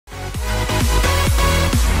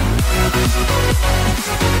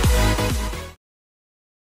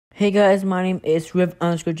Hey guys, my name is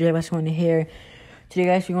Riv_J. Best one here. Today,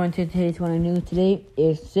 guys, we're going to today's one news. Today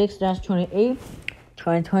is 6/28,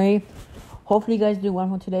 2020. Hopefully, you guys do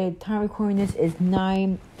wonderful today. Time recording this is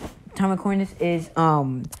 9. Time recording this is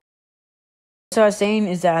So I was saying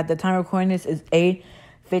is that the time recording this is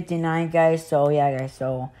 8:59, guys. So yeah, guys.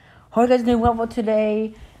 So hope you guys doing wonderful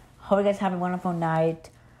today. Hope you guys have a wonderful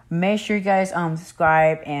night. Make sure you guys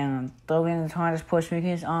subscribe and throw in the comments, push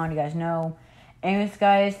notifications on. You guys know. Anyways,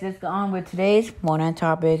 guys, let's go on with today's morning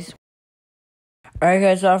topics. Alright,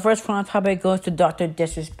 guys, so our first morning topic goes to Dr.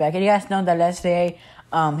 Disrespect. And you guys know that yesterday,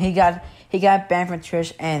 he got banned from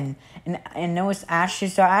Twitch, and it was Ashley.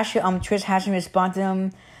 So Ashley, Twitch hasn't responded to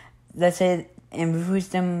him. Let's say and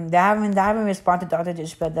refused them. They haven't responded to Dr.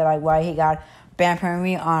 Disrespect that like why he got banned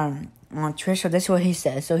permanently on Twitch. So this is what he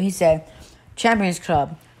said. So he said, Champions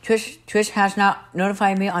Club. Twitch has not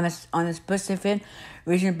notified me on a specific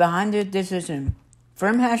reason behind their decision.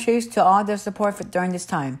 Firm handshakes to all their support during this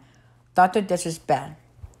time. Dr. Disrespect.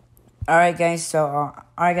 Alright guys, so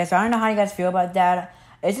I don't know how you guys feel about that.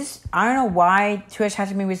 It's just I don't know why Twitch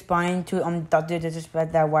hasn't been responding to Dr.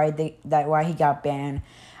 Disrespect why he got banned.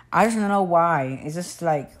 I just don't know why. It's just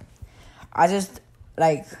like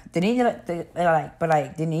they need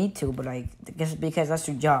to because that's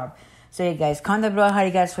your job. So yeah, guys, comment below how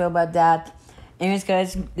you guys feel about that. Anyways,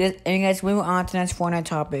 guys, we move on to the next Fortnite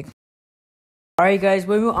topic. Alright, guys,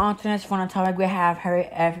 we move on to the next Fortnite topic. We have Harry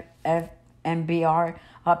FMBR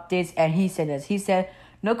updates, and he said this. He said,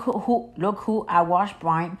 look who I watched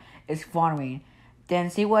Brian is following. Then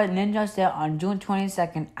see what Ninja said on June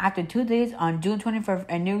 22nd. After 2 days, on June 21st,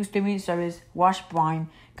 a new streaming service, Watch Brian,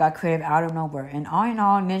 got created out of nowhere. And all in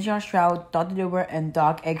all, Ninja Shroud, Dr. Duber, and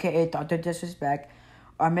Doc, aka Dr. Disrespect,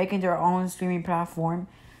 are making their own streaming platform.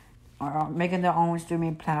 Alright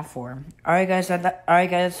guys, so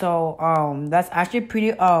that's actually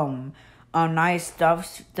pretty nice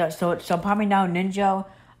stuff. So probably now Ninja,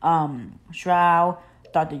 Shroud,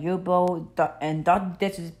 Dr. Yubo, and Dr.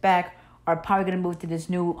 Disrespect are probably gonna move to this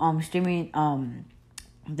new streaming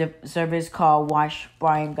the service called Watch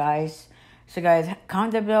Brian, guys. So guys,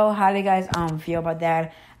 comment below how do you guys feel about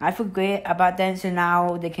that. I feel great about that. So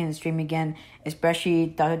now they can stream again, especially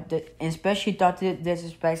Dr.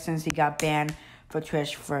 Disrespect, since he got banned for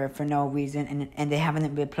Twitch for no reason, and they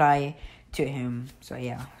haven't replied to him. So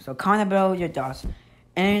yeah, so comment below your thoughts.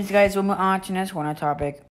 And guys, we'll move on to the next one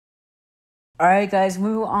topic. Alright guys,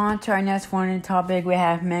 move on to our next Fortnite topic. We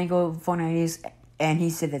have Mango Fortnite, and he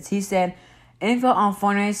said this. He said, info on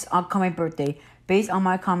Fortnite's upcoming birthday, based on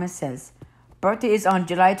my comment says, birthday is on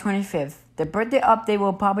July 25th. The birthday update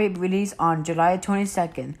will probably release on July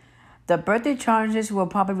 22nd. The birthday challenges will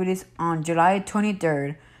probably release on July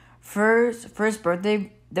 23rd. First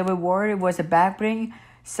birthday, the reward was a back bling.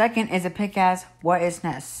 Second is a pickaxe. What is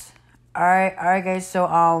next? Alright guys, so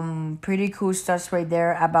pretty cool stuff right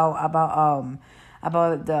there about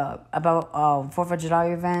 4th of July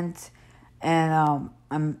event, and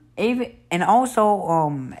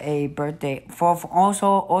also a birthday for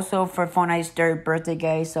Fortnite's 3rd birthday,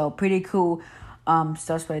 guys. So pretty cool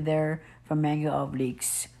stuff right there from Mango of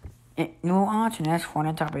Leaks. And move on to the next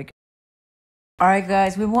Fortnite topic. Alright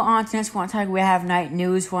guys, we move on to the next Fortnite topic. We have Night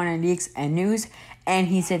News, Fortnite Leaks and News, and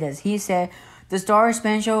he said this. He said, the Star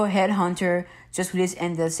Special Headhunter just released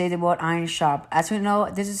in the Save the World Iron Shop. As we know,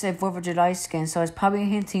 this is a 4th of July skin, so it's probably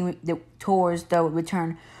hinting towards the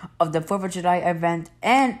return of the 4th of July event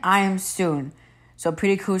and I Am Soon. So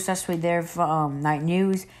pretty cool stuff right there for Night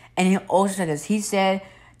News. And he also said this. He said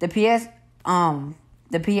the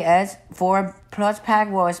PS4 Plus pack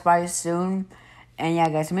will expire soon. And yeah,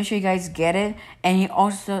 guys, make sure you guys get it. And he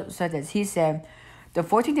also said this. He said, the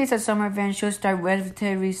 14 Days of Summer event should start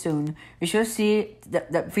relatively soon. We should see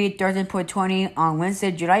the free 13.20 on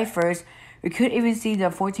Wednesday, July 1st. We could even see the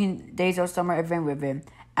 14 Days of Summer event with it,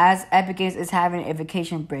 as Epic Games is having a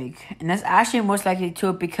vacation break. And that's actually most likely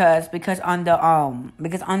too because on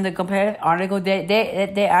the competitive article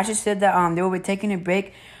they actually said that they will be taking a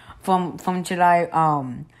break from July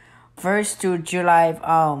 1st to July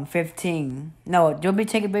 15. No, they'll be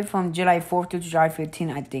taking a break from July 4th to July 15,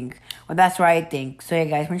 I think. Well, that's what I think. So yeah,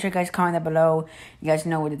 guys, make sure you guys comment down below. You guys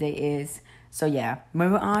know what the day is. So yeah,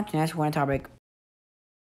 moving on to the next one topic.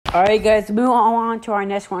 Alright guys, moving on to our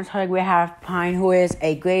next one topic. We have Pine, who is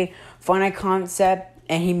a great Fortnite concept,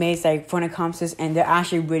 and he makes like Fortnite concepts, and they're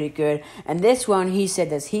actually really good. And this one, he said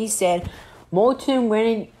this. He said, Molten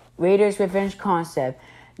winning Raiders Revenge concept.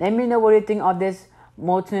 Let me know what you think of this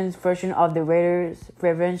Molten's version of the Raiders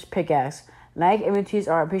Revenge pickaxe. Like abilities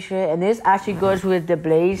are appreciated, and this actually goes with the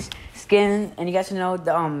Blaze skin. And you guys know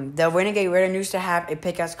the Renegade Raider used to have a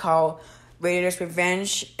pickaxe called Raiders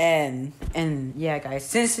Revenge, and yeah, guys,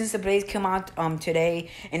 since the Blaze came out today,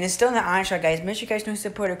 and it's still in the iron shop, guys, make sure you guys know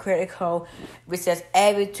support a credit code which says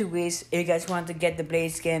every 2 weeks if you guys want to get the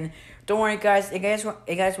Blaze skin. Don't worry, guys, if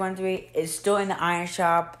you guys want to be, it's still in the iron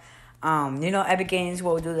shop. Epic Games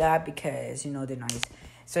will do that because they're nice.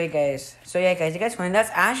 So yeah, guys, you guys want, that's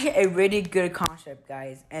actually a really good concept,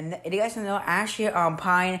 guys. And if you guys don't know, actually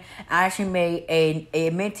Pine actually made a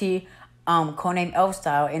minty codename Elf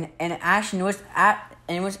style, and actually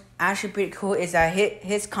it was actually pretty cool. Is that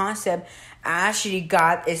his concept actually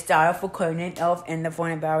got a style for codename Elf in the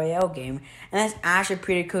Fortnite Battle Royale game, and that's actually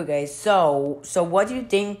pretty cool, guys. So what do you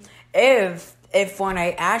think if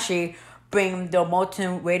Fortnite actually bring the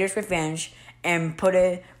Molten Raiders Revenge and put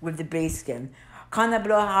it with the base skin? Comment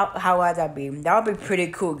below how would that be? That would be pretty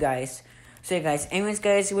cool, guys. So yeah, guys, anyways,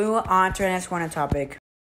 guys, we move on to the next one topic.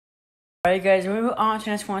 Alright, guys, we move on to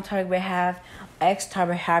the next one topic. We have X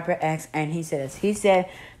Typer Hyper X, and he said this. He said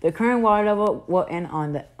the current water level will end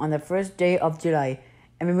on the first day of July,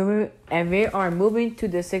 and we are moving to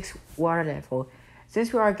the 6th water level.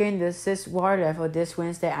 Since we are getting the 6th water level this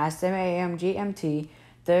Wednesday at 7 a.m. GMT,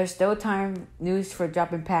 there is still time news for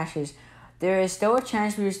dropping patches. There is still a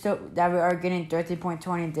chance that we are getting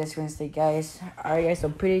 13.20 this Wednesday, guys. Alright, guys, so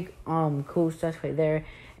pretty cool stuff right there.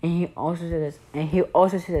 And he also said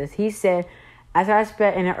this. He said, as I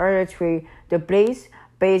said in an earlier tweet, the Blaze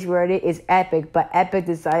base rarity is epic, but Epic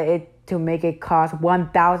decided to make it cost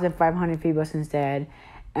 1,500 V-Bucks instead.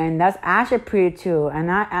 And that's actually pretty true.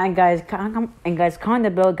 And guys,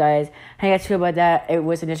 comment below, guys, how you guys feel about that. It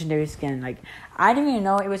was a legendary skin. Like, I didn't even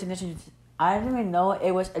know it was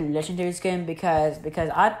a legendary skin because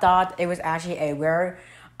I thought it was actually a rare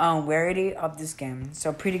rarity of this game.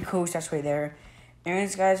 So pretty cool stuff right there.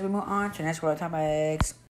 Anyways, guys, we move on to the next world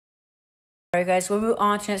topics. Alright, guys, we move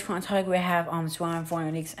on to the next world topic. We have Swan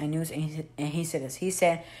Foreign Leaks and News, and he said this. He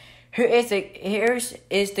said, Here is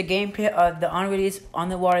the gameplay of the unreleased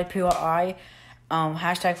Underwater POI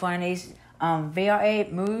hashtag Foreign Leaks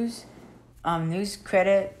VRA moves news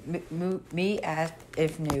credit me as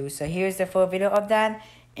if new. So here's the full video of that,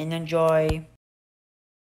 and enjoy.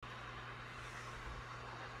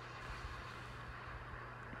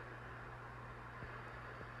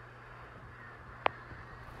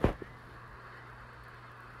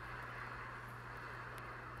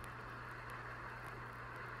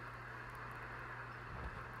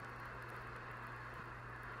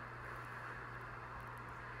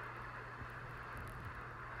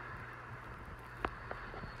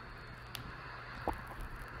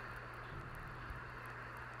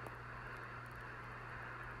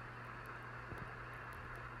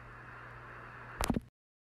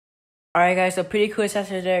 Alright, guys, so pretty cool stuff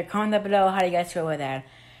there. Comment down below how you guys feel with that.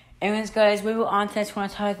 Anyways, guys, we move on to the next one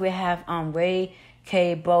topic. We have Ray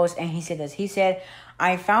K. Bose, and he said this. He said,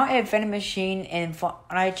 I found a vending machine in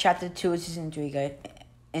Fortnite Chapter 2 Season 3, guys.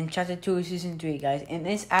 In Chapter 2 Season 3, guys. And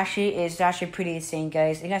this actually is pretty insane,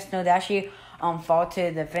 guys. You guys know they actually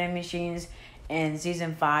faulted the vending machines in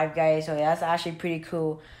Season 5, guys. So that's actually pretty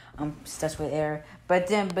cool stuff right there.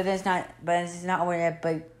 But it's not over yet.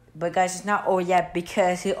 But guys, it's not over yet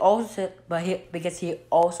because he also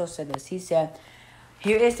said this. He said,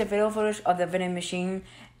 here is the video footage of the vending machine,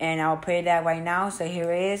 and I'll play that right now. So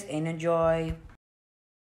here it is, and enjoy.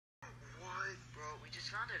 What, bro? We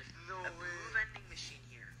just found a blue vending machine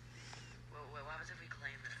here. Wait, what happens if we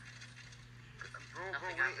claim it? Bro,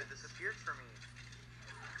 wait, it disappeared for me.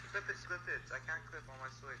 Clip it. I can't clip on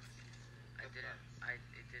my Switch. It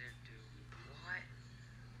didn't do. What?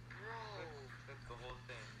 Bro. Clip the whole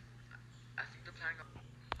thing. I think the plan got...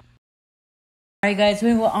 Alright, guys,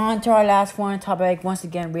 we move on to our last one topic. Once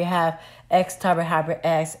again, we have X Typer Hyper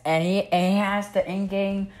X, and he has the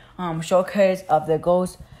in-game showcase of the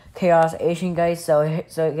Ghost Chaos Asian, guys. So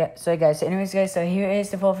anyways, guys, so here is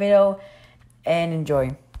the full video, and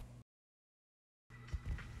enjoy.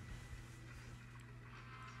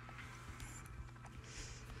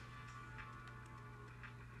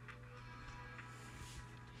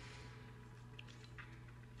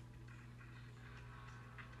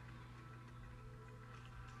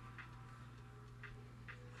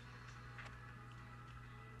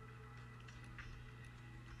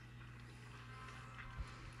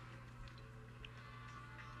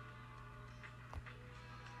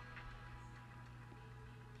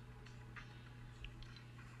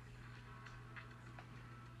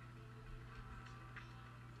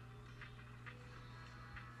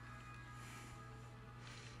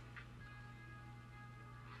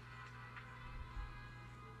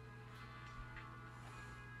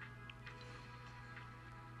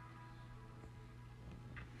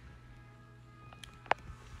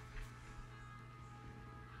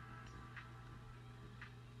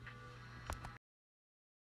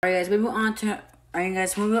 Alright guys, we move on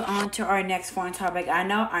to our next phone topic. I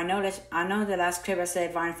know the last clip I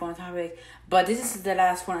said fine phone topic, but this is the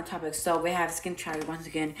last phone topic. So we have Skin Tracker once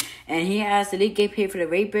again, and he has the Elite Gate Pay for the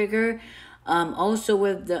Rate Breaker. Also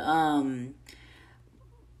with the and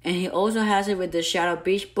he also has it with the Shadow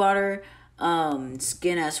Beach Blotter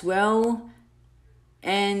skin as well,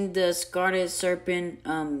 and the Scarlet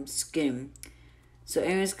Serpent skin. So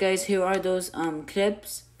anyways guys, here are those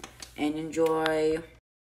clips, and enjoy.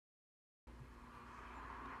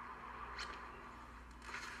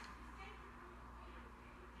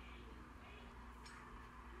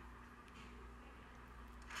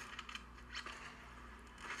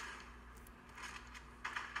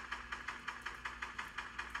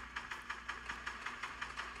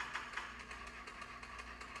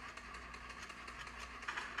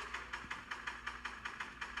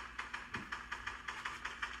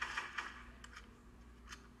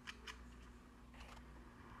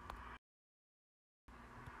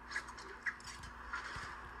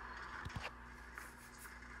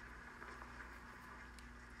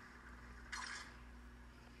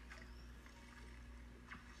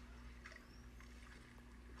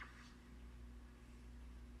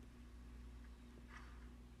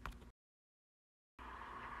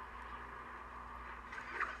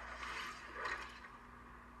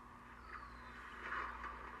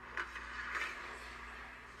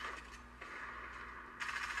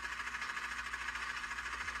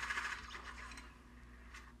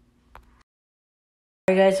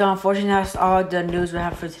 Alright guys, so unfortunately that's all the news we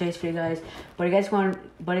have for today's video guys. But you guys want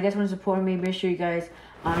to support me, make sure you guys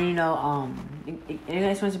if you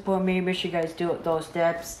guys want to support me, make sure you guys do those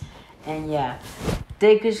steps. And yeah.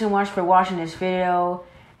 Thank you so much for watching this video,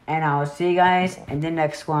 and I'll see you guys in the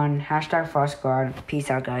next one. #FrostGuard.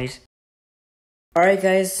 Peace out guys. Alright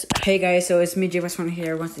guys, hey guys, so it's me J1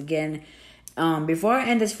 here once again. Before I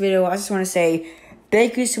end this video, I just want to say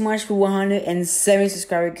thank you so much for 170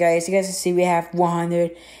 subscribers, guys. You guys can see we have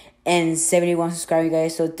 171 subscribers,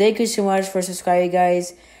 guys. So thank you so much for subscribing,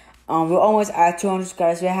 guys. We're almost at 200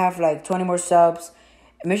 subscribers. We have like 20 more subs.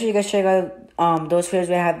 Make sure you guys check out those videos.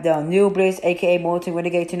 We have the new Blaze, aka Molten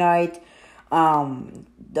Renegade tonight.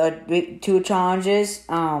 The two challenges,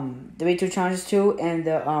 too, and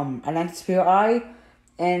the Atlantis POI,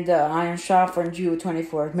 and the Iron Shot for June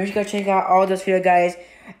 24th. Make sure you guys check out all those videos, guys.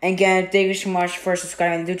 And again, thank you so much for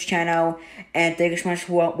subscribing to the channel, and thank you so much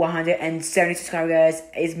for 170 subscribers, guys.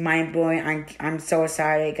 It's mind blowing. I'm so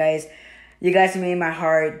excited, guys. You guys made my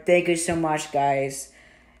heart. Thank you so much, guys.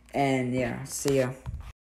 And yeah, see ya.